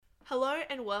Hello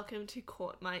and welcome to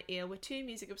Caught My Ear, where two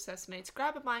music-obsessed mates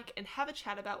grab a mic and have a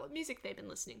chat about what music they've been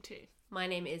listening to. My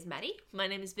name is Maddie. My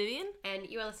name is Vivian. And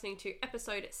you are listening to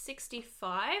episode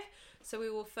 65. So we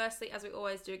will firstly, as we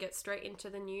always do, get straight into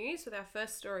the news with our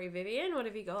first story. Vivian, what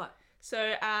have you got?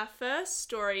 So our first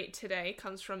story today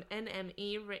comes from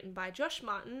NME, written by Josh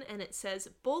Martin, and it says,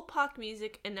 Ballpark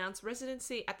Music announced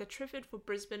residency at the Triffid for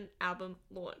Brisbane album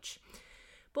launch.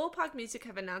 Ballpark Music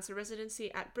have announced a residency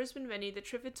at Brisbane venue The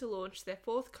Triffid to launch their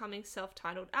forthcoming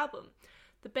self-titled album.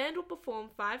 The band will perform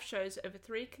 5 shows over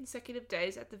 3 consecutive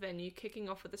days at the venue, kicking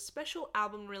off with a special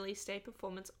album release day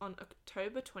performance on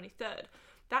October 23rd.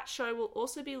 That show will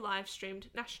also be live-streamed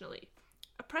nationally.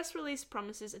 A press release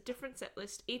promises a different set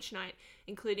list each night,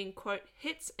 including, quote,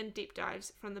 hits and deep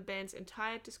dives from the band's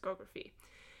entire discography.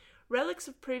 Relics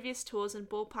of previous tours and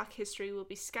ballpark history will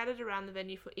be scattered around the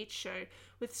venue for each show,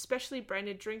 with specially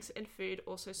branded drinks and food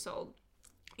also sold,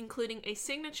 including a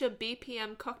signature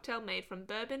BPM cocktail made from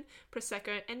bourbon,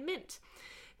 prosecco, and mint.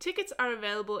 Tickets are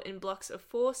available in blocks of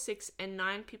 4, 6, and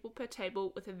 9 people per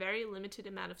table, with a very limited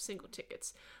amount of single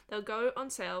tickets. They'll go on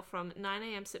sale from 9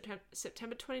 a.m.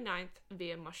 September 29th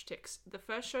via Mushtix. The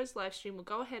first show's livestream will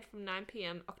go ahead from 9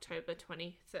 p.m. October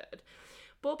 23rd.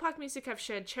 Ballpark Music have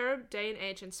shared Cherub, Day and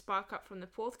Age, and Spark Up from the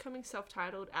forthcoming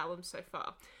self-titled album so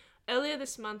far. Earlier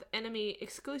this month, NME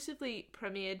exclusively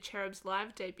premiered Cherub's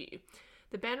live debut.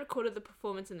 The band recorded the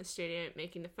performance in the studio,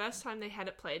 making the first time they had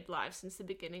it played live since the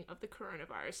beginning of the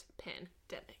coronavirus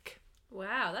pandemic.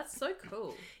 Wow, that's so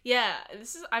cool. Yeah,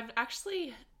 I've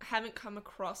actually haven't come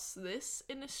across this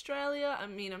in Australia. I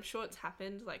mean, I'm sure it's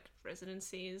happened, like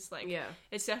residencies.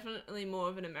 It's definitely more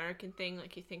of an American thing.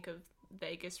 Like, you think of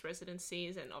Vegas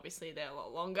residencies, and obviously they're a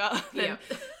lot longer than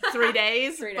 3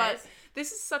 days. But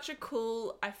this is such a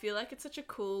cool, I feel like it's such a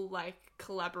cool, like,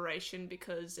 collaboration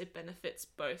because it benefits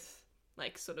both,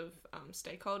 like, sort of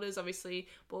stakeholders. Obviously,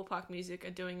 Ballpark Music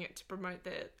are doing it to promote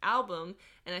their album,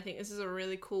 and I think this is a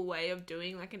really cool way of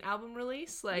doing, like, an album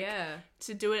release. Like,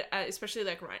 to do it, especially,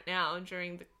 like, right now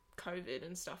during the COVID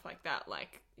and stuff like that,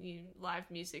 like, live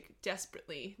music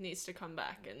desperately needs to come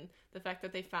back, and the fact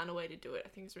that they found a way to do it, I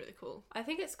think is really cool. I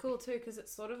think it's cool too because it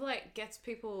sort of like gets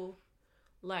people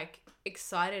like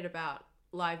excited about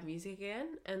live music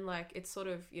again, and like it sort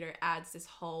of, you know, adds this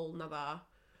whole nother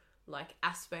like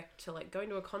aspect to like going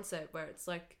to a concert where it's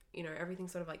like, you know,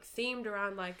 everything's sort of like themed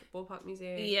around like ballpark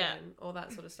music and all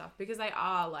that sort of stuff, because they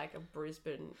are like a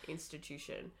Brisbane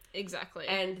institution. Exactly.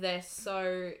 And they're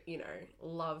so, you know,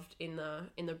 loved in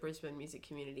the Brisbane music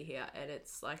community here, and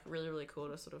it's like really, really cool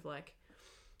to sort of like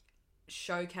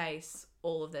showcase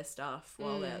all of their stuff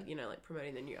while they're, you know, like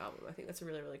promoting the new album. I think that's a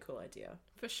really, really cool idea.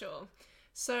 For sure.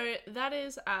 So that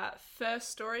is our first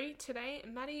story today.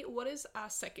 Maddie, what is our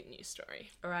second news story?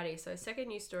 Alrighty, so second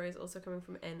news story is also coming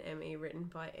from NME, written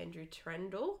by Andrew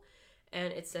Trendle,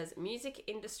 and it says, music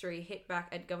industry hit back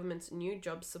at government's new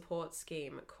job support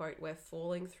scheme, quote, we're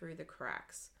falling through the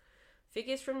cracks.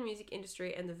 Figures from the music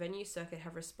industry and the venue circuit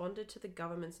have responded to the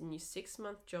government's new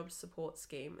 6-month job support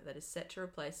scheme that is set to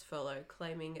replace furlough,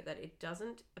 claiming that it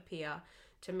doesn't appear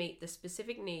to meet the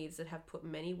specific needs that have put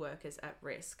many workers at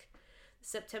risk.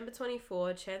 September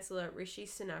 24, Chancellor Rishi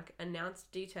Sunak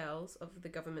announced details of the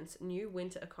government's new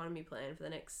winter economy plan for the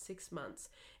next 6 months,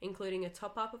 including a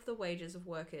top-up of the wages of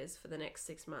workers for the next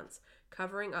 6 months,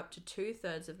 covering up to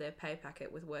 2/3 of their pay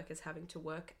packet, with workers having to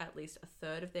work at least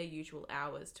 1/3 of their usual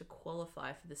hours to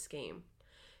qualify for the scheme.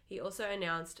 He also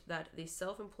announced that the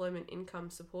Self-Employment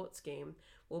Income Support Scheme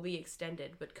will be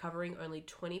extended, but covering only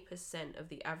 20% of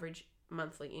the average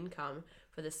monthly income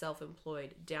for the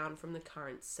self-employed, down from the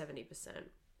current 70%.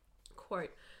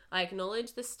 Quote, I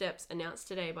acknowledge the steps announced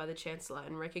today by the Chancellor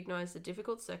and recognise the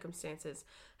difficult circumstances.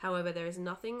 However, there is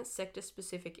nothing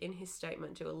sector-specific in his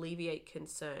statement to alleviate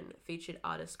concern, Featured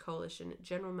Artists Coalition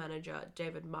General Manager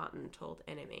David Martin told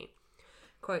NME.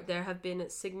 Quote, there have been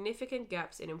significant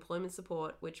gaps in employment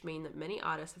support, which mean that many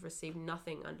artists have received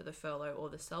nothing under the furlough or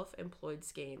the self-employed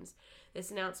schemes.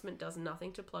 This announcement does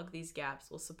nothing to plug these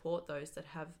gaps or support those that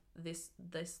have this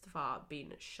far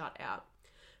been shut out.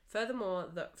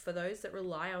 Furthermore, for those that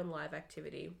rely on live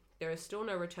activity, there is still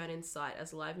no return in sight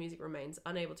as live music remains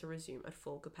unable to resume at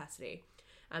full capacity.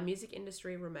 Our music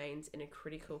industry remains in a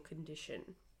critical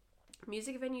condition.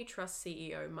 Music Venue Trust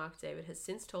CEO Mark David has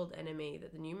since told NME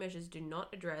that the new measures do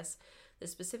not address the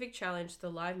specific challenge to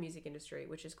the live music industry,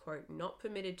 which is, quote, not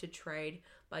permitted to trade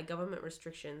by government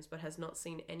restrictions but has not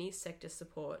seen any sector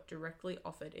support directly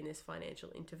offered in this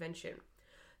financial intervention.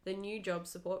 The new job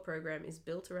support program is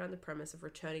built around the premise of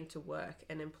returning to work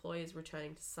and employers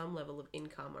returning to some level of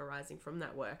income arising from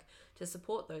that work to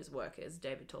support those workers,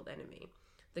 David told NME.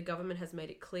 The government has made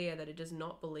it clear that it does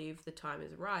not believe the time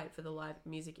is right for the live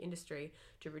music industry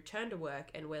to return to work,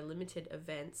 and where limited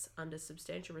events under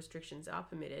substantial restrictions are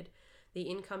permitted, the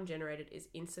income generated is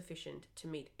insufficient to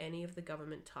meet any of the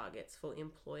government targets for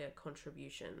employer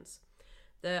contributions.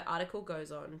 The article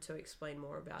goes on to explain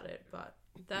more about it, but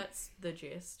that's the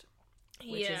gist,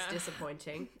 which is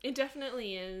disappointing. It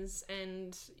definitely is,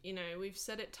 and, you know, we've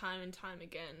said it time and time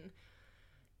again.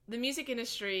 The music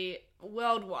industry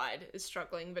worldwide is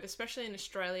struggling, but especially in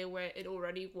Australia, where it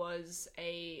already was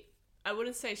I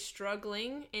wouldn't say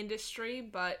struggling industry,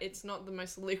 but it's not the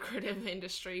most lucrative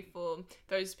industry for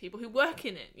those people who work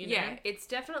in it, you know? Yeah, it's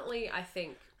definitely, I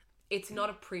think, it's not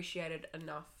appreciated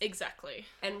enough. Exactly.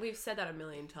 And we've said that a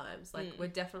million times. Like, we're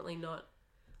definitely not,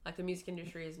 like, the music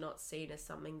industry is not seen as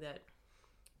something that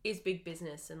is big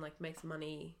business and, like, makes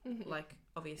money, like,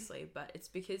 obviously, but it's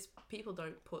because people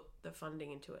don't put the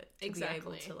funding into it to be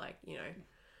able to, like, you know,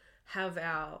 have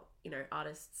our, you know,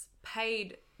 artists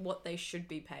paid what they should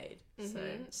be paid.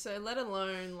 So let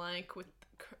alone, like,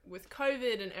 with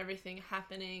COVID and everything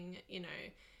happening, you know,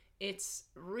 it's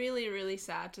really, really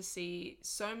sad to see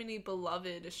so many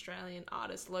beloved Australian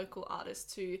artists, local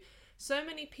artists, who so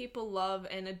many people love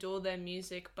and adore their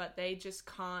music, but they just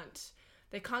can't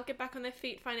get back on their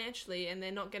feet financially, and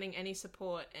they're not getting any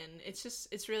support, and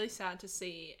it's really sad to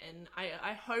see, and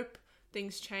I hope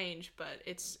things change, but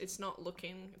it's not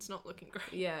looking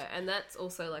great. Yeah, and that's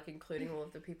also, like, including all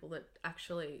of the people that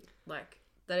actually, like,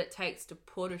 that it takes to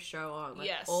put a show on. Like,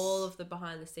 all of the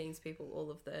behind the scenes people,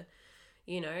 all of the,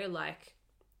 you know, like,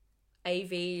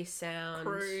 AV, sound,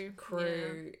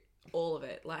 crew, all of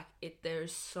it. Like,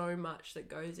 there's so much that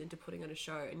goes into putting on a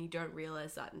show, and you don't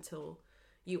realize that until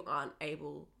you aren't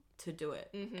able to do it.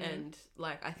 And,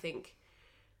 like, I think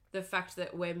the fact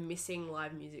that we're missing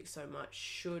live music so much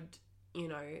should, you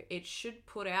know, it should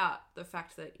put out the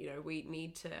fact that, you know, we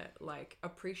need to, like,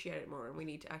 appreciate it more, and we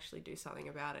need to actually do something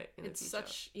about it in the future.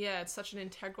 It's such an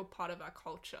integral part of our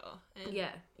culture. And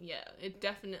it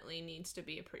definitely needs to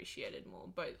be appreciated more,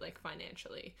 both, like,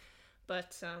 financially.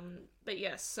 But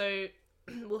yes, so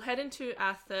we'll head into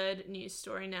our third news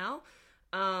story now.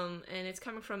 And it's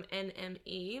coming from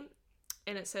NME,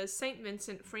 and it says St.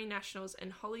 Vincent, Free Nationals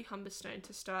and Holly Humberstone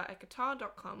to star at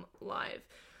Guitar.com live.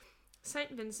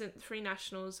 St. Vincent, Free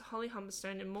Nationals, Holly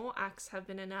Humberstone and more acts have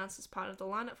been announced as part of the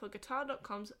lineup for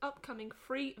Guitar.com's upcoming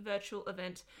free virtual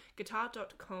event,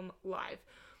 Guitar.com Live.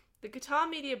 The Guitar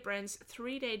Media brand's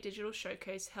 3-day digital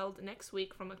showcase, held next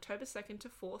week from October 2nd to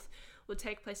 4th, will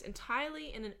take place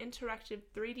entirely in an interactive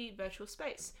 3D virtual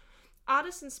space.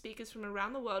 Artists and speakers from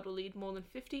around the world will lead more than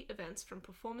 50 events, from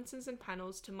performances and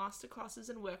panels to masterclasses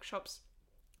and workshops,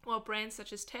 while brands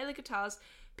such as Taylor Guitars,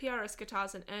 PRS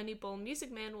Guitars and Ernie Ball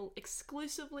Music Man will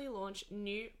exclusively launch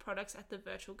new products at the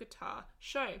virtual guitar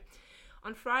show.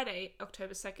 On Friday,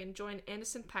 October 2nd, join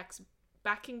Anderson .Paak's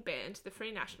backing band, the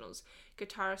Free Nationals,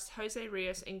 guitarist Jose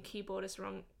Rios and keyboardist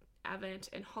Ron Avant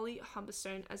and Holly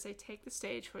Humberstone as they take the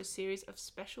stage for a series of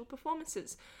special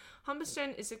performances.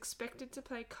 Humberstone is expected to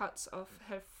play cuts of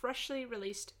her freshly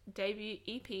released debut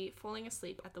EP, Falling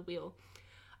Asleep at the Wheel.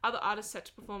 Other artists set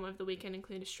to perform over the weekend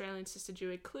include Australian sister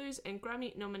duo Clues and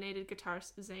Grammy-nominated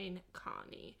guitarist Zayn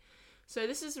Carney. So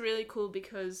this is really cool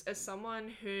because, as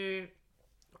someone who,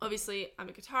 obviously, I'm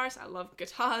a guitarist, I love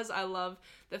guitars, I love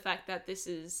the fact that this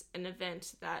is an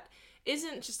event that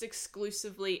isn't just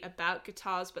exclusively about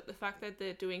guitars, but the fact that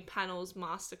they're doing panels,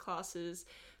 masterclasses,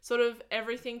 sort of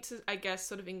everything to, I guess,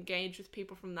 sort of engage with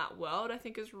people from that world, I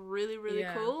think is really, really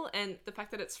cool. And the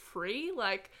fact that it's free,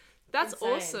 like, that's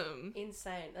awesome.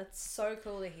 Insane. That's so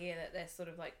cool to hear that they're sort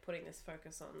of, like, putting this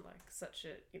focus on, like, such a,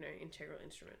 you know, integral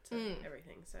instrument to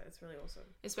everything. So it's really awesome.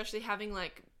 Especially having,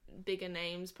 like, bigger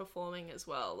names performing as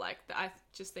well. Like, I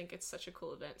just think it's such a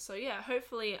cool event. So yeah,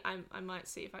 hopefully I might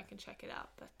see if I can check it out.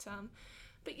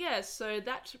 But yeah, so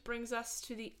that brings us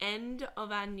to the end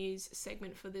of our news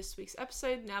segment for this week's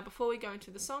episode. Now, before we go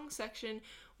into the song section,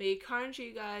 we encourage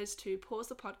you guys to pause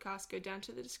the podcast, go down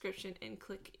to the description and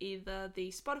click either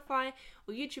the Spotify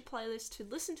or YouTube playlist to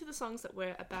listen to the songs that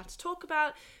we're about to talk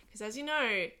about. Because as you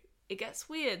know, it gets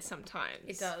weird sometimes.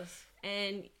 It does.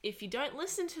 And if you don't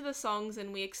listen to the songs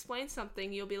and we explain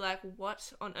something, you'll be like,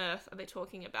 what on earth are they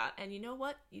talking about? And you know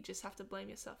what? You just have to blame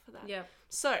yourself for that. Yeah.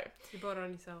 So, you brought it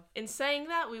on yourself. In saying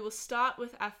that, we will start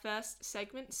with our first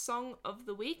segment, Song of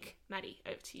the Week. Maddie,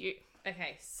 over to you.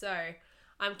 Okay, so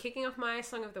I'm kicking off my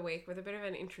Song of the Week with a bit of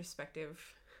an introspective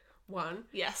one.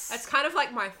 Yes. That's kind of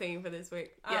like my theme for this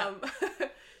week. Yeah.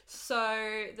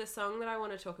 So the song that I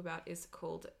want to talk about is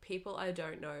called People I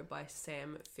Don't Know by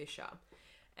Sam Fisher.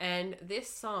 And this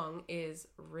song is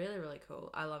really, really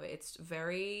cool. I love it. It's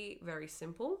very, very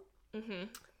simple.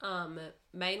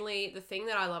 Mainly, the thing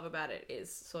that I love about it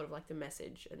is sort of like the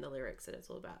message and the lyrics that it's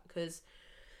all about. Because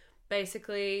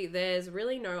basically, there's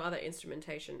really no other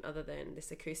instrumentation other than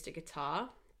this acoustic guitar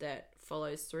that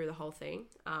follows through the whole thing.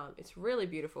 It's really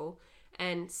beautiful.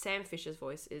 And Sam Fisher's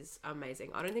voice is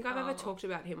amazing. I don't think I've ever talked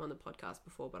about him on the podcast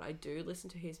before, but I do listen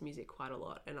to his music quite a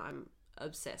lot. And I'm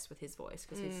obsessed with his voice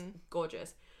because he's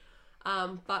gorgeous.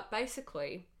 But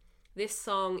basically, this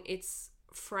song, it's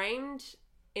framed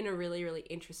in a really, really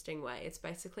interesting way. It's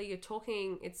basically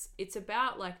it's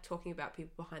about like talking about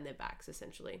people behind their backs,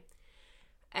 essentially.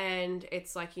 And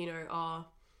it's like,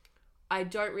 I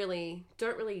don't really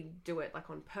do it like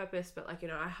on purpose, but like,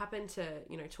 I happen to,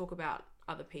 talk about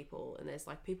other people, and there's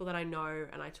like people that I know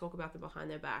and I talk about them behind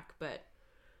their back, but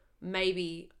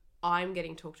maybe I'm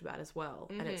getting talked about as well.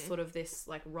 And it's sort of this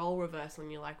like role reversal,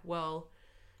 and you're like, well,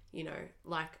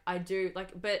 like I do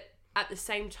like, but at the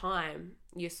same time,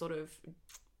 you're sort of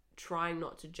trying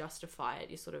not to justify it.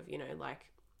 You're sort of, like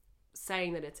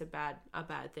saying that it's a bad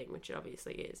thing, which it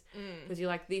obviously is. Because you're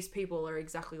like, these people are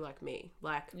exactly like me.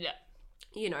 Like,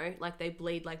 like they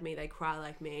bleed like me, they cry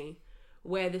like me.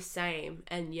 We're the same.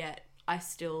 And yet I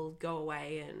still go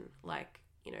away and like,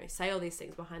 say all these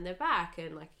things behind their back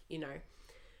and like,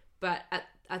 but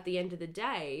at the end of the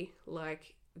day,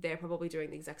 like, they're probably doing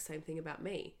the exact same thing about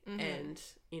me. And,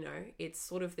 it's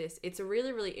sort of this, it's a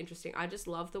really, really interesting, I just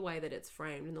love the way that it's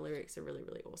framed, and the lyrics are really,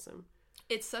 really awesome.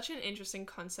 It's such an interesting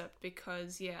concept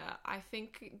because, I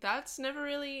think that's never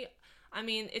really,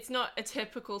 it's not a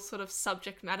typical sort of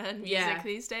subject matter in music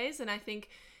these days. And I think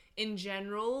in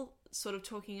general, sort of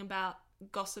talking about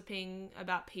gossiping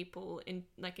about people in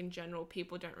general,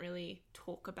 people don't really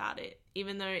talk about it,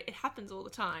 even though it happens all the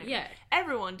time. Yeah.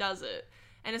 Everyone does it.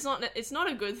 And it's not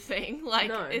a good thing. Like,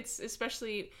 no. It's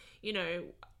especially,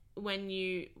 when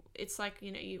it's like,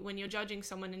 when you're judging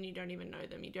someone and you don't even know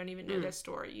them, you don't even know their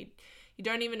story, you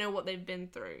don't even know what they've been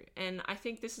through. And I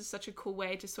think this is such a cool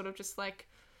way to sort of just like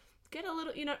get a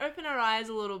little, open our eyes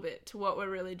a little bit to what we're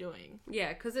really doing.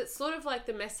 Yeah, because it's sort of like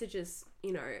the message is,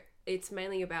 it's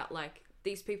mainly about like,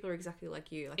 these people are exactly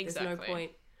like you. Like, exactly. There's no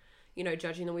point,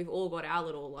 judging them. We've all got our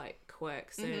little like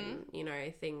quirks and,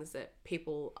 things that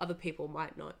other people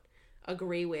might not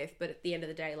agree with. But at the end of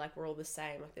the day, like, we're all the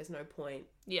same. Like, there's no point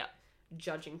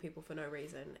judging people for no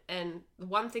reason. And the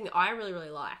one thing that I really, really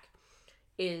like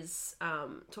is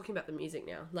talking about the music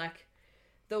now. Like,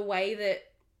 the way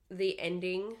that the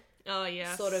ending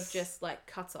sort of just like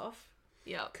cuts off.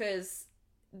 Yeah. Because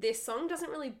this song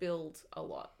doesn't really build a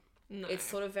lot. No. It's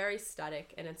sort of very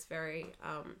static, and it's very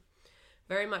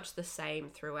very much the same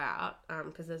throughout,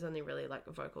 because there's only really like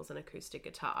vocals and acoustic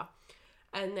guitar.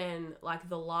 And then like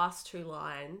the last two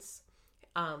lines,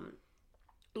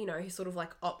 he sort of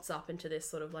like opts up into this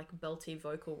sort of like belty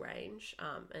vocal range,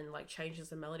 and like changes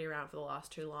the melody around for the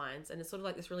last two lines. And it's sort of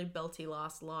like this really belty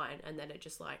last line, and then it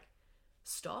just like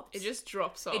stops. It just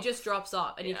drops off. It just drops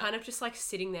off, and you're kind of just like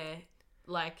sitting there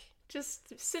like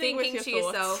just sitting thinking with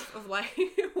your to thoughts. Yourself of like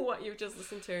what you've just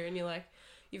listened to, and you're like,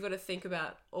 you've got to think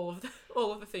about all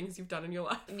of the things you've done in your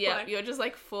life. Yeah, like, you're just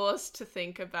like forced to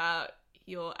think about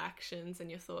your actions and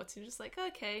your thoughts. You're just like,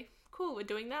 okay, cool, we're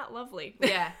doing that. Lovely.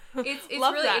 Yeah, it's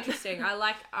really interesting. I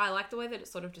like the way that it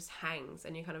sort of just hangs,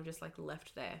 and you're kind of just like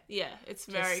left there. Yeah, it's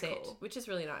very cool, which is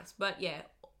really nice. But yeah,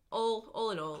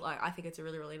 all in all, like, I think it's a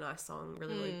really, really nice song.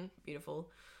 Really, really beautiful.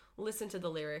 Listen to the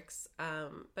lyrics.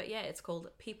 But yeah, it's called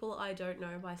People I Don't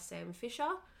Know by Sam Fisher.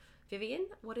 Vivian,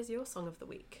 what is your song of the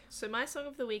week? So my song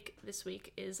of the week this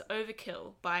week is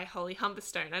Overkill by Holly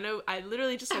Humberstone. I know I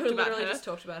literally just talked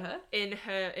about her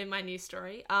in my news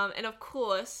story. And of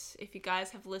course, if you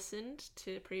guys have listened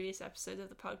to previous episodes of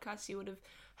the podcast, you would have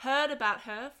heard about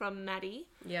her from Maddie.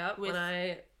 Yeah, when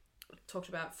I talked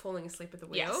about falling asleep at the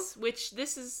wheel. Yes, which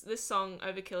this song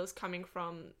Overkill is coming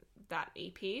from that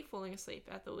EP, Falling Asleep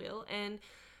at the Wheel. And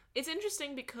it's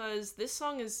interesting because this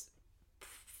song is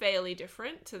fairly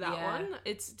different to that one.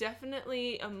 It's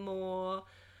definitely a more,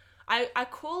 I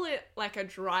call it like a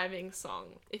driving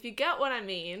song. If you get what I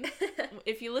mean,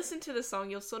 if you listen to the song,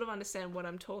 you'll sort of understand what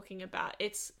I'm talking about.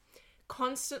 It's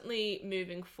constantly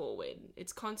moving forward.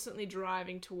 It's constantly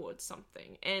driving towards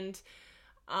something. And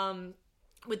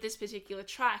with this particular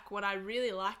track, what I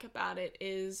really like about it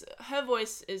is her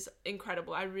voice is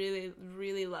incredible. I really,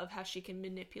 really love how she can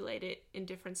manipulate it in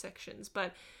different sections.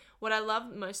 But what I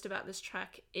love most about this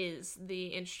track is the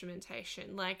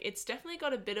instrumentation. Like, it's definitely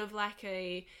got a bit of like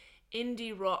a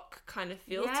indie rock kind of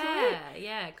feel to it.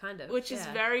 Yeah, kind of. Which is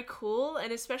very cool.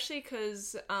 And especially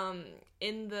because so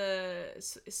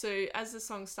as the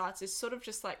song starts, it's sort of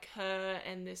just like her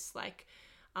and this like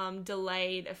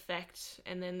delayed effect,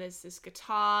 and then there's this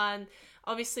guitar, and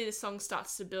obviously the song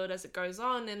starts to build as it goes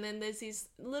on, and then there's these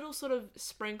little sort of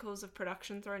sprinkles of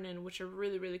production thrown in, which are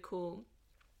really, really cool.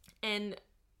 And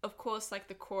of course, like,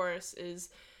 the chorus is,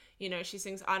 you know, she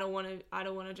sings, I don't want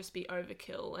to just be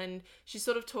overkill. And she's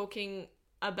sort of talking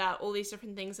about all these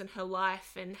different things in her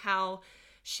life and how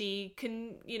she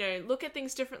can, you know, look at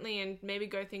things differently and maybe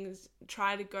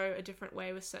try to go a different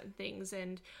way with certain things.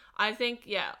 And I think,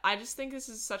 I just think this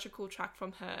is such a cool track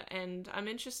from her, and I'm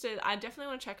interested. I definitely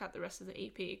want to check out the rest of the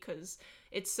EP, because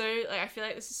it's so, like, I feel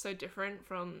like this is so different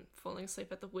from Falling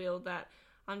Asleep at the Wheel that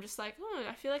I'm just like, oh,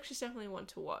 I feel like she's definitely one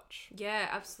to watch. Yeah,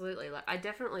 absolutely. Like, I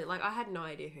definitely, like, I had no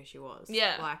idea who she was.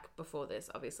 Yeah. Like, before this,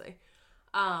 obviously.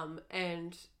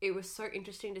 And it was so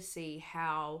interesting to see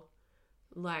how,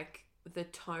 like, the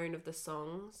tone of the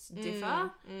songs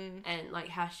differ, and, like,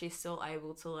 how she's still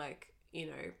able to, like, you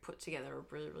know, put together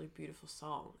a really, really beautiful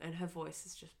song. And her voice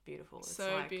is just beautiful. It's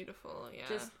so like, beautiful, yeah.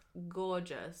 just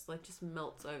gorgeous. Like, just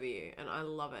melts over you, and I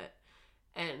love it.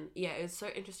 And yeah, it's so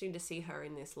interesting to see her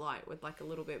in this light with, like, a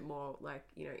little bit more, like,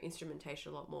 you know,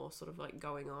 instrumentation, a lot more sort of, like,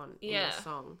 going on in the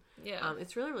song. Yeah.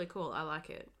 It's really, really cool. I like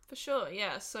it. For sure,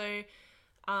 yeah. So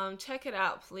check it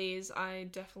out, please. I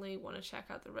definitely want to check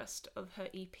out the rest of her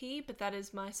EP, but that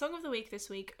is my song of the week this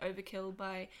week, Overkill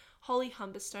by Holly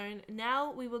Humberstone.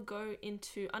 Now we will go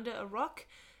into Under a Rock,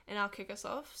 and I'll kick us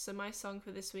off. So my song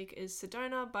for this week is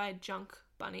Sedona by Junk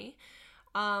Bunny.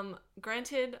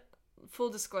 Granted,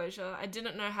 full disclosure, I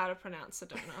didn't know how to pronounce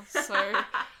Sedona, so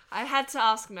I had to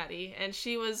ask Maddie, and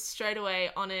she was straight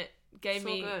away on it, gave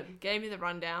me the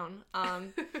rundown.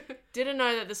 Didn't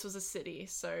know that this was a city,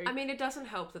 so I mean, it doesn't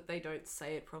help that they don't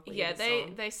say it properly. Yeah, in the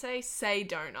song. they say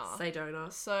Sedona.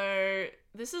 Sedona. So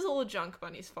this is all Junk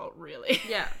Bunny's fault, really.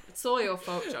 Yeah, it's all your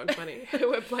fault, Junk Bunny.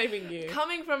 We're blaming you.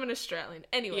 Coming from an Australian.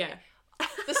 Anyway. Yeah.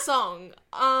 The song,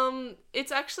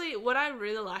 it's actually, what I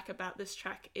really like about this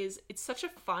track is it's such a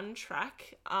fun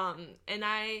track, and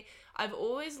I've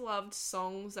always loved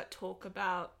songs that talk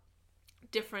about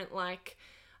different, like,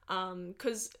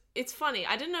 because it's funny,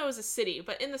 I didn't know it was a city,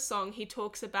 but in the song he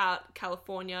talks about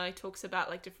California, he talks about,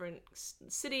 like, different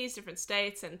cities, different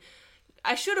states, and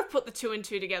I should have put the two and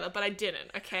two together, but I didn't,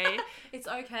 okay? It's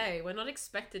okay. We're not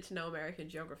expected to know American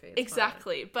geography. It's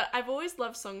exactly. Fine. But I've always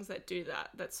loved songs that do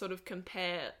that sort of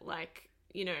compare, like,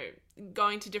 you know,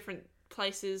 going to different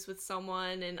places with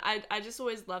someone. And I just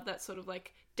always love that sort of,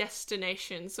 like,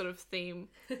 destination sort of theme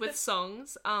with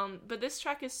songs. But this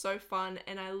track is so fun,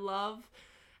 and I love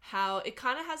how it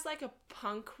kind of has, like, a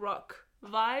punk rock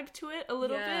vibe to it a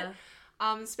little bit.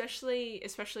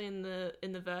 Especially in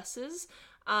the verses.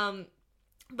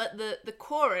 But the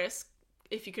chorus,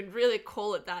 if you can really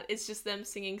call it that, is just them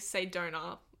singing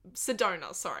Sedona,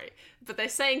 sorry. But they're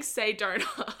saying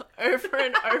Sedona over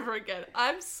and over again.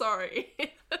 I'm sorry.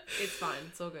 It's fine.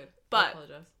 It's all good. But I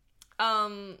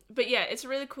apologize. But yeah, it's a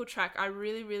really cool track. I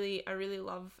really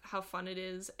love how fun it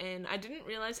is, and I didn't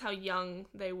realize how young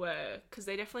they were, because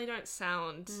they definitely don't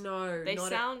sound. No, they not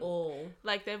sound at all.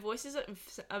 Like, their voices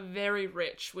are very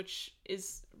rich, which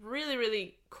is really,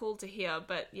 really cool to hear.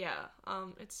 But yeah,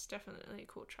 it's definitely a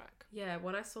cool track. Yeah,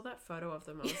 when I saw that photo of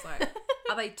them, I was like,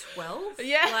 are they 12?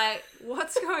 Yeah. Like,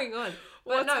 what's going on?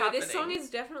 But no, happening? This song is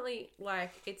definitely,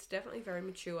 like, it's definitely very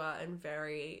mature and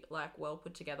very, like, well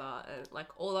put together. And, like,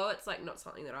 although it's, like, not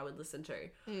something that I would listen to,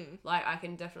 like, I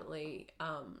can definitely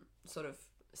sort of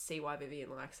see why Vivian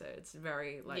likes it. It's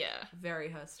very, like, very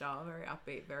her style, very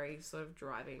upbeat, very sort of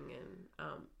driving,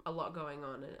 and a lot going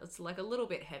on. And it's, like, a little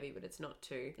bit heavy, but it's not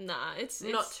too... Nah, it's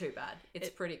not too bad. It's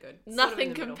pretty good. It's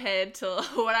nothing sort of compared to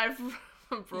what I've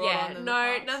brought on in the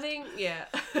past. Nothing,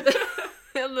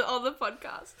 on the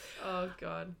podcast. Oh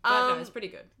god. But no, it's pretty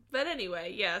good. But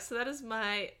anyway, yeah, so that is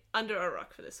my Under a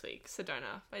Rock for this week,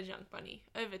 Sedona by Junk Bunny.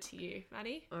 Over to you,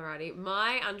 Maddie. Alrighty,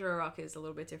 my Under a Rock is a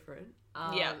little bit different.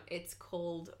 It's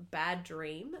called Bad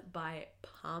Dream by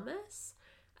Parmas.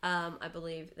 I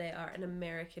believe they are an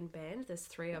American band. There's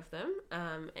 3 of them,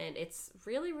 and it's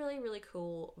really, really, really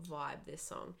cool vibe, this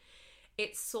song.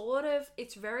 It's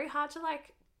very hard to,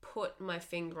 like, put my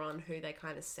finger on who they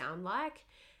kind of sound like,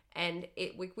 and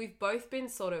we've both been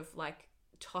sort of, like,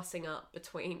 tossing up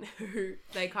between who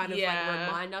they kind of like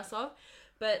remind us of,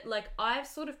 but, like, I've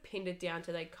sort of pinned it down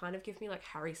to they kind of give me, like,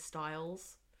 Harry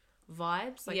Styles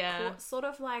vibes, like, sort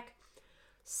of like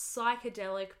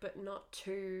psychedelic but not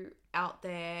too out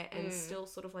there, and still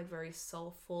sort of, like, very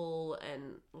soulful,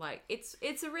 and, like, it's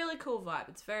a really cool vibe.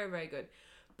 It's very, very good.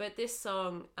 But this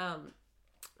song,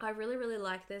 I really, really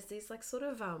like. There's these, like, sort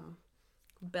of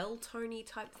bell tony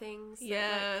type things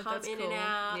that, like, come in and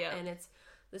out, and it's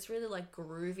this really, like,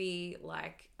 groovy,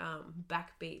 like,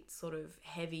 backbeat sort of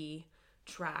heavy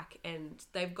track, and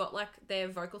they've got like their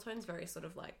vocal tones very sort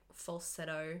of like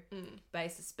falsetto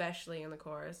based, especially in the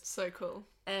chorus. So cool.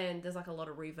 And there's like a lot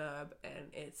of reverb,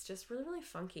 and it's just really, really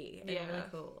funky and really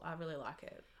cool. I really like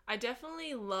it. I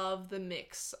definitely love the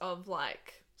mix of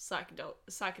like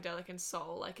psychedelic and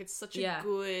soul. Like it's such a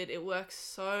good, it works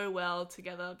so well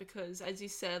together because as you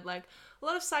said, like a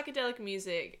lot of psychedelic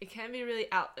music, it can be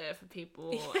really out there for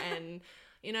people and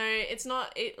you know, it's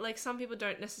not, like some people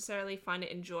don't necessarily find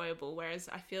it enjoyable, whereas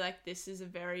I feel like this is a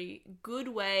very good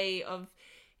way of,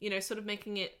 you know, sort of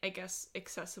making it, I guess,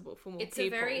 accessible for more people.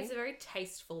 It's a very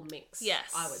tasteful mix,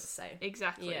 yes, I would say.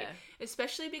 Exactly. Yeah.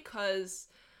 Especially because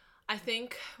I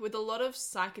think with a lot of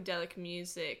psychedelic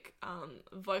music,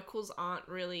 vocals aren't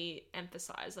really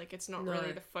emphasized. Like it's not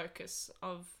really the focus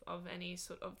of any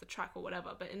sort of the track or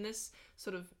whatever. But in this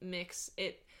sort of mix,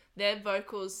 their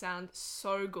vocals sound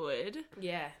so good.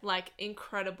 Yeah. Like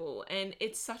incredible. And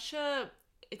it's such a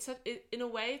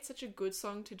good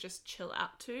song to just chill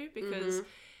out to because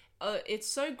it's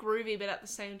so groovy, but at the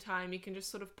same time, you can just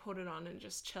sort of put it on and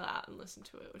just chill out and listen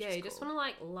to it. Which is you just want to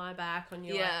like lie back on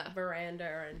your like,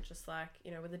 veranda and just like,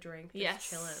 you know, with a drink,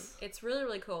 just chilling. It's really,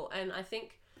 really cool. And I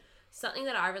think something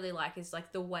that I really like is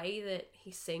like the way that he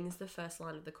sings the first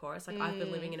line of the chorus. Like, I've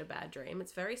been living in a bad dream.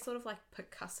 It's very sort of like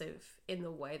percussive in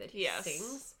the way that he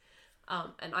sings.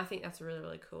 And I think that's a really,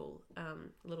 really cool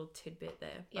little tidbit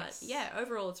there. But yeah,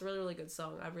 overall, it's a really, really good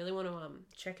song. I really want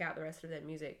to check out the rest of their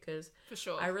music because for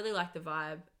sure I really like the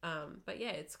vibe. But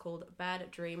yeah, it's called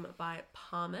Bad Dream by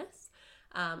Parmis.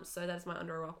 So that is my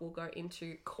Under a Rock. We'll go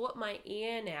into Caught My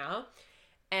Ear now.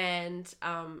 And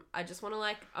I just want to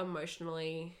like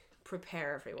emotionally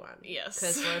prepare everyone. Yes.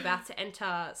 Because we're about to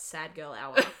enter Sad Girl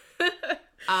Hour.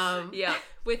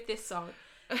 With this song.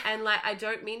 And, like, I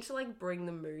don't mean to, like, bring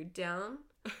the mood down,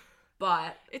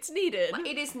 but... It's needed. Like,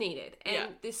 it is needed.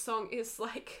 And this song is,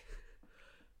 like,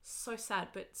 so sad,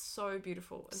 but so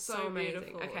beautiful. And so amazing.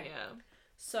 Beautiful, okay. Yeah.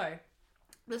 So,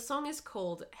 the song is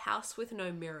called House with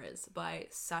No Mirrors by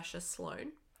Sasha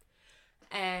Sloan.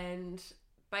 And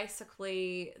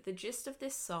basically, the gist of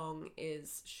this song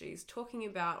is she's talking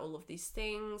about all of these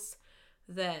things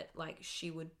that like she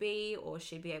would be or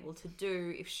she'd be able to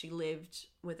do if she lived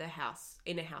with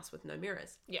in a house with no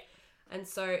mirrors. Yeah. And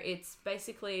so it's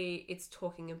basically, it's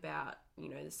talking about, you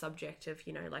know, the subject of,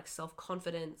 you know, like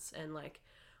self-confidence and like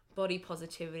body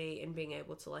positivity and being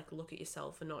able to like look at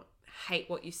yourself and not hate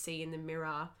what you see in the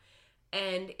mirror.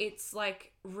 And it's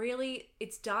like really,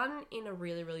 it's done in a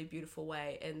really, really beautiful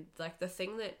way. And like the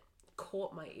thing that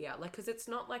caught my ear, like, cause it's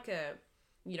not like a,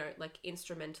 you know, like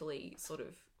instrumentally sort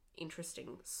of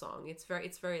interesting song. It's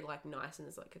very like nice and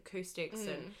there's like acoustics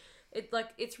and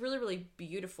it's really, really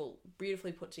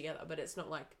beautifully put together, but it's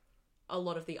not like a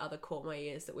lot of the other Caught My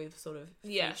Ears that we've sort of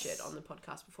featured on the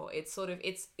podcast before. It's sort of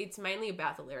it's mainly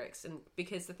about the lyrics, and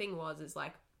because the thing is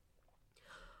like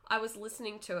I was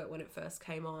listening to it when it first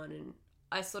came on and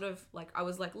I sort of like I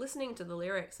was like listening to the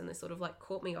lyrics and they sort of like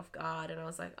caught me off guard and I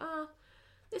was like,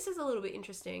 this is a little bit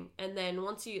interesting. And then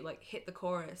once you like hit the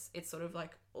chorus, it sort of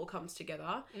like all comes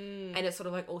together and it sort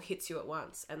of like all hits you at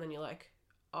once. And then you're like,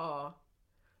 oh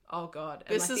God.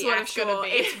 And this like, is what it's going to be.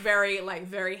 It's very like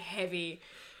very heavy.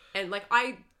 And like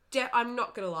I'm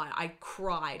not going to lie. I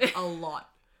cried a lot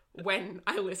when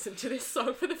I listened to this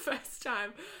song for the first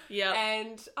time. Yeah.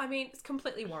 And I mean, it's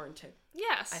completely warranted.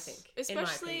 Yes. I think.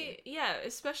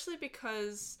 Especially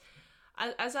because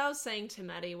as I was saying to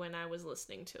Maddie when I was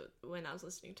listening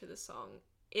to this song,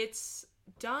 it's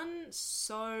done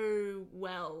so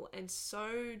well and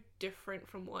so different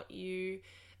from what you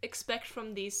expect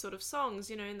from these sort of songs.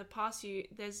 You know, in the past,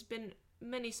 there's been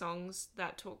many songs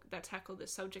that tackle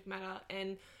this subject matter,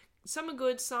 and some are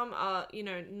good, some are, you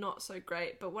know, not so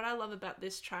great. But what I love about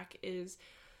this track is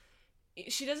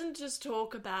she doesn't just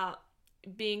talk about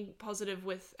being positive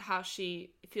with how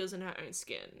she feels in her own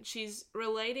skin. She's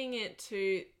relating it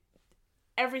to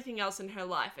everything else in her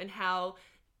life and how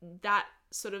that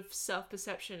sort of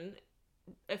self-perception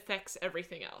affects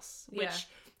everything else, which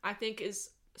I think is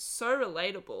so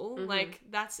relatable. Like,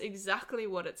 that's exactly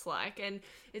what it's like. And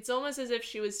it's almost as if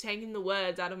she was taking the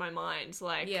words out of my mind.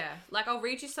 Like, like I'll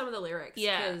read you some of the lyrics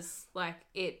because like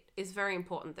it is very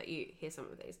important that you hear some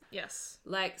of these. Yes.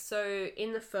 Like, so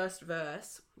in the first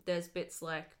verse, there's bits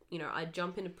like, you know, I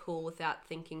jump in a pool without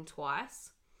thinking twice,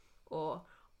 or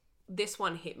this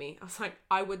one hit me. I was like,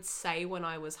 I would say when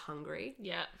I was hungry.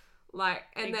 Yeah. Like,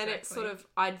 and then it's sort of,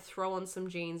 I'd throw on some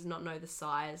jeans, not know the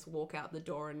size, walk out the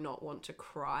door and not want to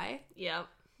cry. Yeah.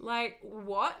 Like,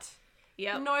 what?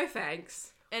 Yeah. No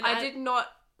thanks. And I did not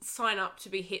sign up to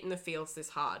be hit in the fields this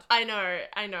hard. I know.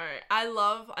 I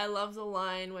love the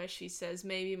line where she says,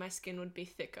 maybe my skin would be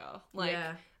thicker. Like,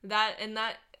 Yeah. that, and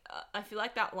that, I feel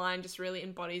like that line just really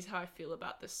embodies how I feel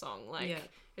about this song. Like, Yeah.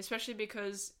 especially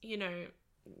because, you know,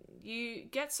 you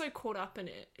get so caught up in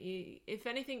it. If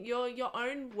anything, you're your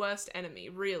own worst enemy,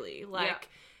 really. Like,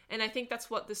 Yeah. and I think that's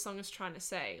what this song is trying to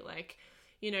say. Like,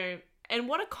 you know, and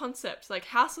what a concept, like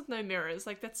House with No Mirrors.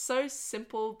 Like, that's so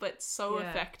simple but so Yeah.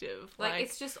 effective. Like,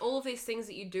 it's just all of these things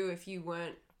that you do if you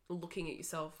weren't looking at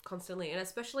yourself constantly. And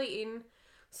especially in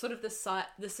sort of the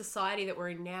society that we're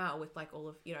in now with, like, all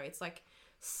of, you know, it's like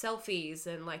selfies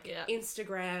and, like, Yeah.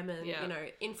 Instagram and, Yeah. you know,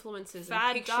 influencers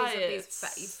Fad and pictures diets.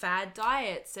 of these fad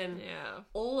diets and yeah.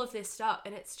 all of this stuff.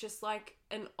 And it's just, like,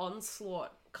 an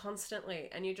onslaught constantly.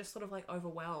 And you're just sort of, like,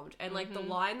 overwhelmed. And, like, the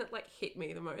line that, like, hit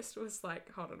me the most was,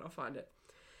 like, hold on, I'll find it.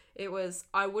 It was,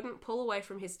 I wouldn't pull away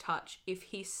from his touch. If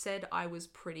he said I was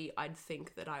pretty, I'd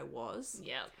think that I was.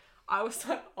 Yeah. I was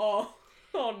like, oh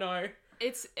no.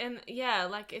 It's, and yeah,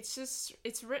 like, it's just,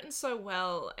 it's written so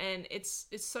well, and it's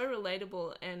so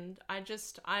relatable, and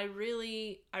I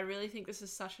really think this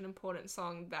is such an important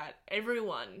song that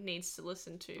everyone needs to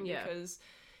listen to. Yeah. Because,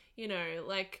 you know,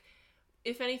 like,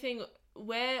 if anything,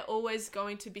 we're always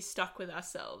going to be stuck with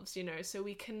ourselves, you know, so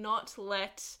we cannot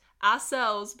let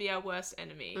ourselves be our worst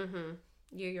enemy. Mm-hmm.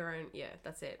 You're your own, yeah,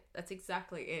 that's it. That's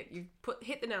exactly it. You've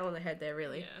hit the nail on the head there,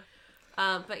 really.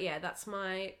 Yeah. But yeah, that's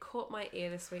caught my ear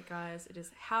this week, guys. It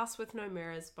is House with No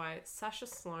Mirrors by Sasha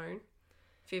Sloan.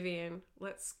 Vivian,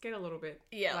 let's get a little bit,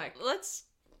 Yeah, like, let's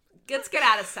get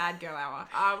out of Sad Girl Hour.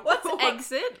 let's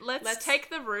exit. Let's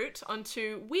take the route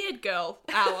onto Weird Girl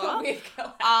Hour. Weird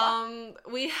Girl Hour.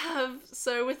 We have,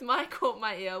 so with my Caught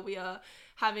My Ear, we are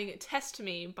having Test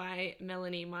Me by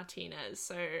Melanie Martinez.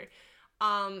 So,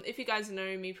 if you guys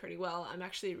know me pretty well, I'm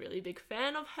actually a really big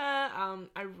fan of her.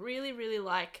 I really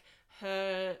like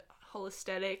her whole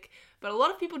aesthetic, but a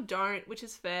lot of people don't, which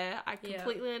is fair. I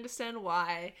completely understand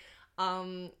why.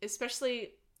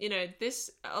 Especially, you know,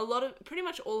 pretty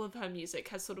much all of her music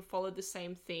has sort of followed the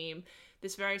same theme.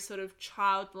 This very sort of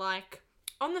childlike,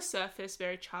 on the surface,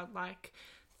 very childlike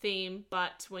theme,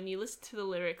 but when you listen to the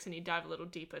lyrics and you dive a little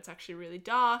deeper, it's actually really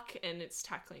dark, and it's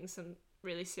tackling some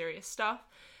really serious stuff.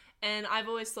 And I've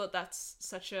always thought that's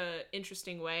such a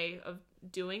interesting way of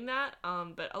doing that,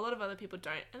 but a lot of other people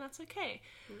don't, and that's okay.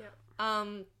 Yeah.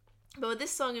 But with this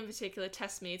song in particular,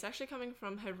 Test Me, it's actually coming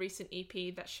from her recent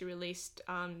EP that she released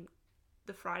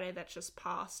the Friday that just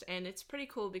passed, and it's pretty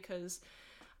cool because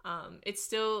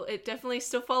it definitely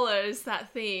still follows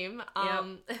that theme.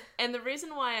 And the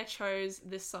reason why I chose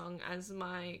this song as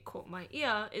my Caught My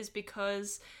Ear is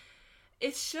because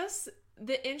it's just,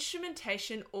 the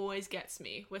instrumentation always gets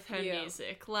me with her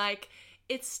music. Like,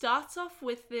 it starts off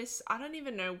with this, I don't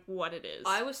even know what it is.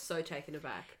 I was so taken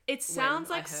aback. It sounds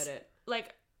when like I heard it.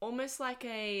 like almost like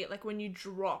when you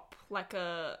drop like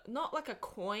not like a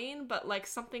coin, but like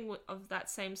something of that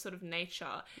same sort of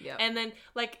nature. Yeah. And then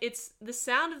like it's the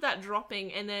sound of that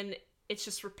dropping, and then it's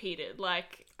just repeated.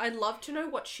 Like, I'd love to know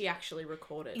what she actually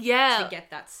recorded. Yeah. To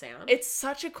get that sound. It's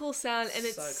such a cool sound, and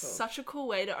it's So cool. such a cool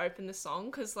way to open the song,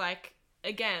 because like,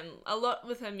 again, a lot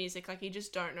with her music, like, you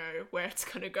just don't know where it's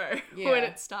gonna go when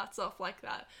it starts off like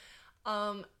that.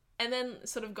 And then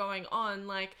sort of going on,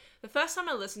 like, the first time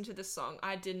I listened to this song,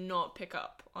 I did not pick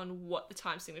up on what the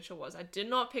time signature was. I did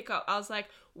not pick up. I was like,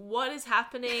 what is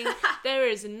happening? There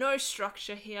is no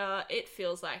structure here. It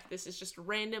feels like this is just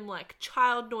random, like,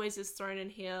 child noises thrown in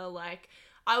here. Like,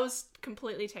 I was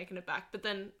completely taken aback. But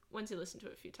then once you listen to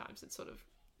it a few times, it's sort of,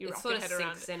 you wrap your head around it. It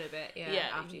sort of sinks in a bit,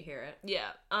 after you hear it.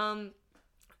 Yeah.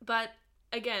 But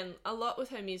again, a lot with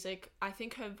her music, I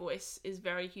think her voice is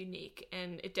very unique,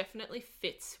 and it definitely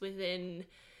fits within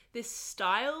this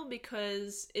style,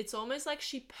 because it's almost like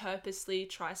she purposely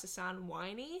tries to sound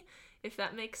whiny, if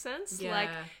that makes sense. Yeah. Like,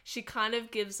 she kind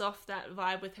of gives off that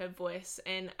vibe with her voice,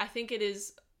 and I think it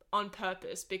is on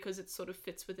purpose, because it sort of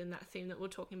fits within that theme that we were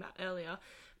talking about earlier.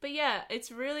 But yeah,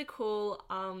 it's really cool.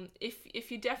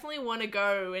 If you definitely want to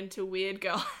go into Weird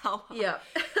Girl Hour, Yeah.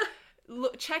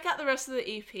 look, check out the rest of the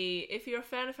EP. If you're a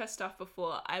fan of her stuff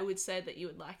before, I would say that you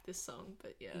would like this song.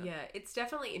 But yeah, it's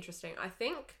definitely interesting. I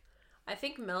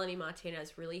think Melanie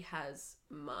Martinez really has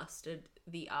mastered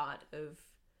the art of,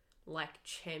 like,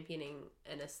 championing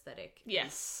an aesthetic.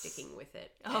 Yes. And sticking with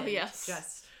it. Oh, and yes.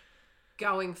 Just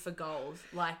going for gold.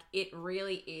 Like, it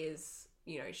really is,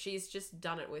 you know, she's just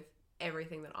done it with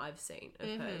everything that I've seen of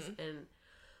hers. And,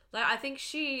 like, I think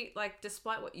she, like,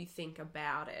 despite what you think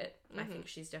about it, I think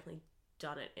she's definitely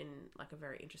done it in, like, a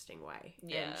very interesting way.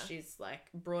 Yeah. And she's, like,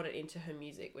 brought it into her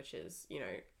music, which is, you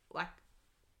know, like,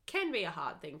 can be a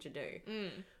hard thing to do.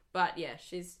 But yeah,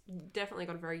 she's definitely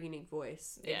got a very unique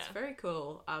voice. It's very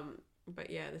cool. But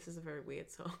yeah, this is a very weird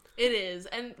song. It is.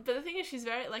 But the thing is, she's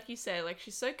very, like you say, like,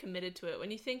 she's so committed to it.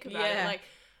 When you think about it, like,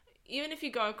 even if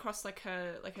you go across, like,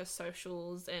 her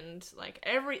socials and, like,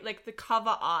 the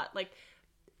cover art, like,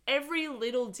 every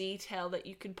little detail that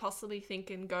you could possibly think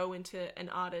and go into an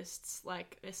artist's,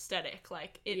 like, aesthetic,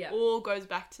 like, it all goes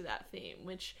back to that theme,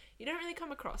 which you don't really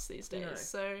come across these days. No.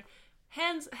 So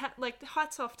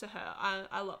hats off to her.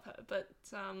 I love her. But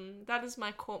that is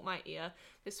my Caught My Ear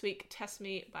this week. Test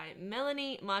Me by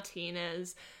Melanie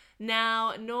Martinez.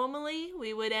 Now, normally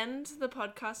we would end the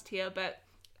podcast here, but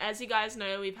as you guys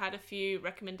know, we've had a few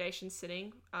recommendations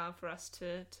sitting for us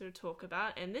to talk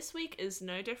about, and this week is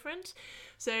no different.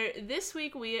 So this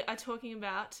week we are talking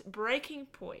about Breaking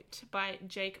Point by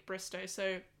Jake Bristow.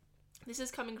 So this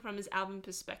is coming from his album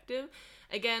Perspective.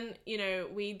 Again, you know,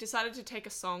 we decided to take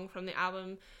a song from the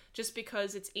album just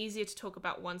because it's easier to talk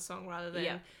about one song rather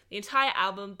than the entire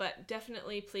album, but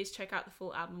definitely please check out the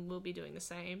full album. We'll be doing the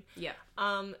same. Yeah.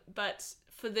 But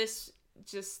for this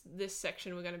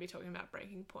section, we're going to be talking about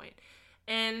Breaking Point.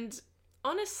 And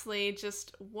honestly,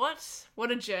 just what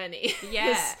a journey.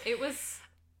 Yeah,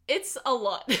 it's a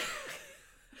lot.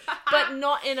 But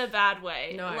not in a bad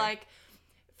way. No. Like,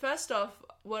 first off,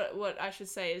 what I should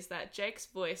say is that Jake's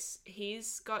voice,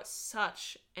 he's got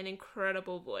such an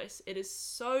incredible voice. It is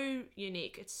so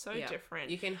unique. It's so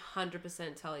different. You can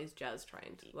 100% tell he's jazz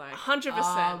trained. Like 100%.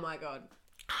 Oh my god.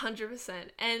 100%.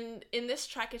 And in this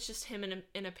track, it's just him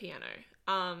in a piano.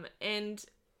 And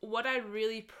what I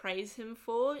really praise him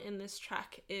for in this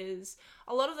track is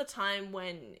a lot of the time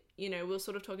when, you know, we were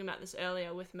sort of talking about this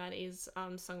earlier with Maddie's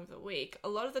Song of the Week, a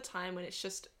lot of the time when it's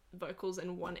just vocals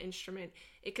and one instrument,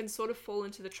 it can sort of fall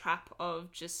into the trap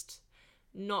of just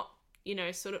not, you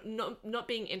know, sort of not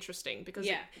being interesting, because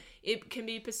it can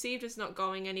be perceived as not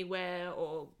going anywhere,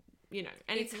 or, you know,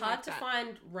 anything. It's hard like to that.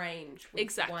 find range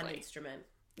with one instrument.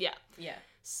 Yeah. Yeah.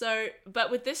 So,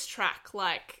 but with this track,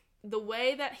 like, the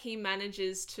way that he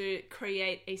manages to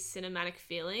create a cinematic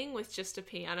feeling with just a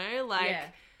piano, like... Yeah,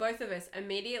 both of us,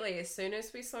 immediately, as soon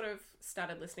as we sort of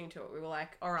started listening to it, we were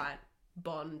like, all right,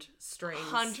 Bond, strings,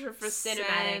 100%.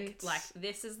 cinematic, like,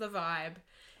 this is the vibe.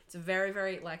 It's very,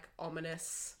 very, like,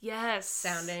 ominous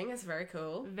sounding. It's very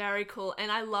cool. Very cool.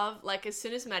 And I love, like, as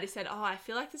soon as Maddie said, oh, I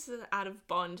feel like this is out of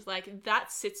Bond, like,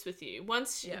 that sits with you.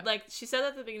 Once, like, she said that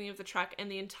at the beginning of the track, and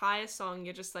the entire song,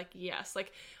 you're just like, yes.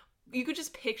 Like, you could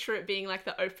just picture it being, like,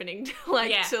 the opening to,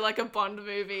 like, a Bond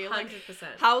movie. 100%. Like,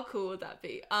 how cool would that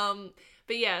be?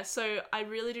 But yeah, so I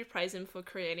really do praise him for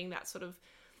creating that sort of...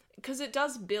 Because it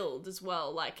does build as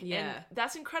well, like, and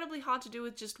that's incredibly hard to do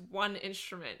with just one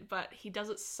instrument, but he does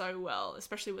it so well,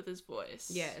 especially with his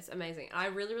voice. Yeah, it's amazing. I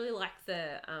really, really like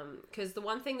the, because the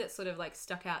one thing that sort of, like,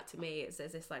 stuck out to me is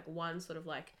there's this, like, one sort of,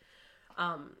 like,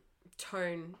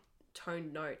 tone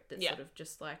note that's sort of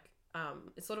just, like,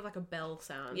 it's sort of like a bell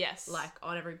sound. Yes. Like,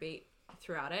 on every beat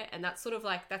throughout it, and that's sort of,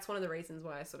 like, that's one of the reasons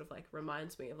why it sort of, like,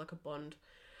 reminds me of, like, a Bond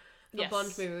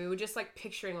movie. We were just, like,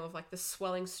 picturing all of, like, the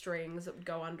swelling strings that would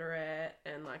go under it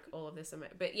and, like, all of this.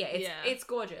 But yeah, it's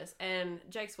gorgeous, and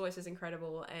Jake's voice is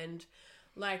incredible, and,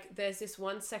 like, there's this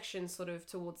one section sort of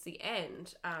towards the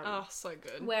end. So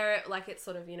good. Where, like, it's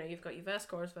sort of, you know, you've got your verse,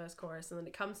 chorus, and then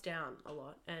it comes down a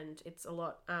lot, and it's a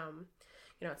lot,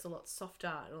 you know, it's a lot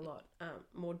softer and a lot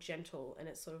more gentle, and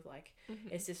it's sort of like,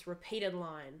 it's this repeated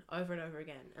line over and over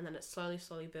again, and then it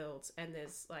slowly builds, and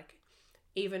there's, like,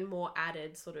 even more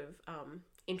added sort of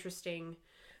interesting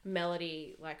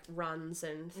melody, like, runs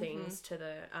and things to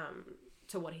the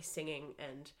to what he's singing,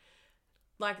 and,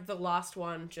 like, the last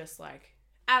one just, like,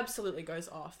 absolutely goes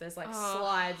off. There's, like,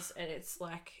 slides, and it's,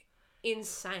 like,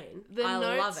 insane. I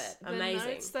love it. Amazing. The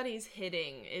notes that he's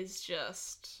hitting is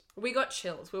just... We got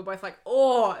chills. We were both like,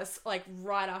 oh, it's, like,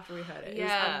 right after we heard it.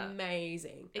 Yeah. It was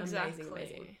amazing. Exactly.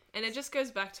 Amazing. And it just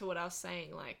goes back to what I was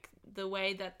saying, like, the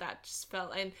way that just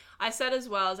felt. And I said as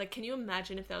well, I was like, can you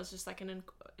imagine if there was just, like, an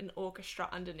orchestra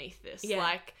underneath this? Yeah.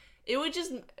 Like, it would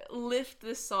just lift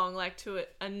this song, like, to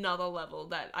another level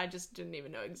that I just didn't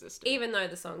even know existed. Even though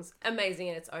the song's amazing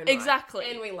in its own exactly.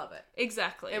 right. And we love it.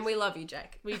 Exactly. And we love you,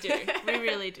 Jake. We do. We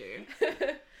really do.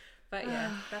 But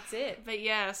yeah, that's it. But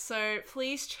yeah, so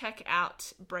please check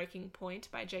out Breaking Point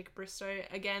by Jake Bristow.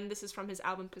 Again, this is from his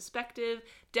album Perspective.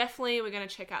 Definitely we're going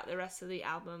to check out the rest of the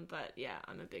album, but yeah,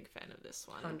 I'm a big fan of this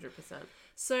one. 100%.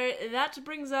 So that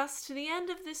brings us to the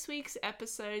end of this week's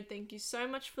episode. Thank you so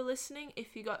much for listening.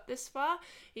 If you got this far,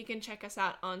 you can check us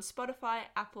out on Spotify,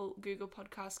 Apple, Google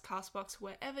Podcasts, CastBox,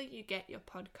 wherever you get your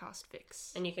podcast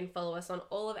fix. And you can follow us on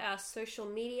all of our social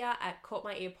media at Caught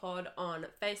My Ear Pod on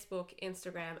Facebook,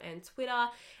 Instagram, and Twitter.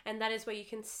 And that is where you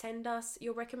can send us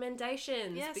your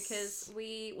recommendations. Yes. Because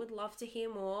we would love to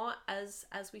hear more. As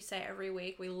we say every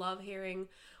week, we love hearing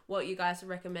what you guys are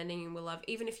recommending, and we love,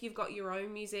 even if you've got your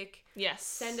own music, Yes.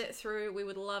 send it through. We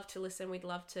would love to listen. We'd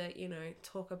love to,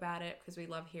 talk about it, because we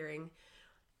love hearing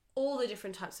all the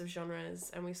different types of genres,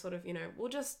 and we sort of,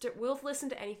 we'll listen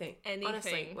to anything.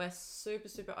 Honestly, we're super,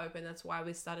 super open. That's why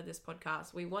we started this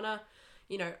podcast. We want to,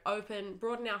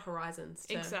 broaden our horizons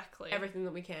to everything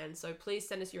that we can. So please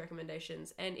send us your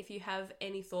recommendations. And if you have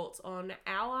any thoughts on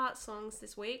our songs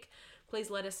this week, please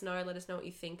let us know. Let us know what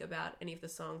you think about any of the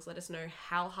songs. Let us know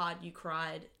how hard you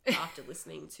cried after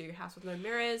listening to House with No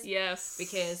Mirrors. Yes.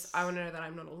 Because I want to know that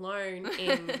I'm not alone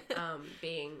in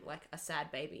being like a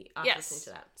sad baby after listening to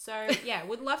that. So yeah,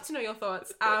 would love to know your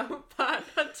thoughts. But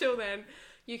until then,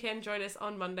 you can join us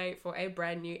on Monday for a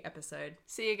brand new episode.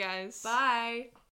 See you guys. Bye.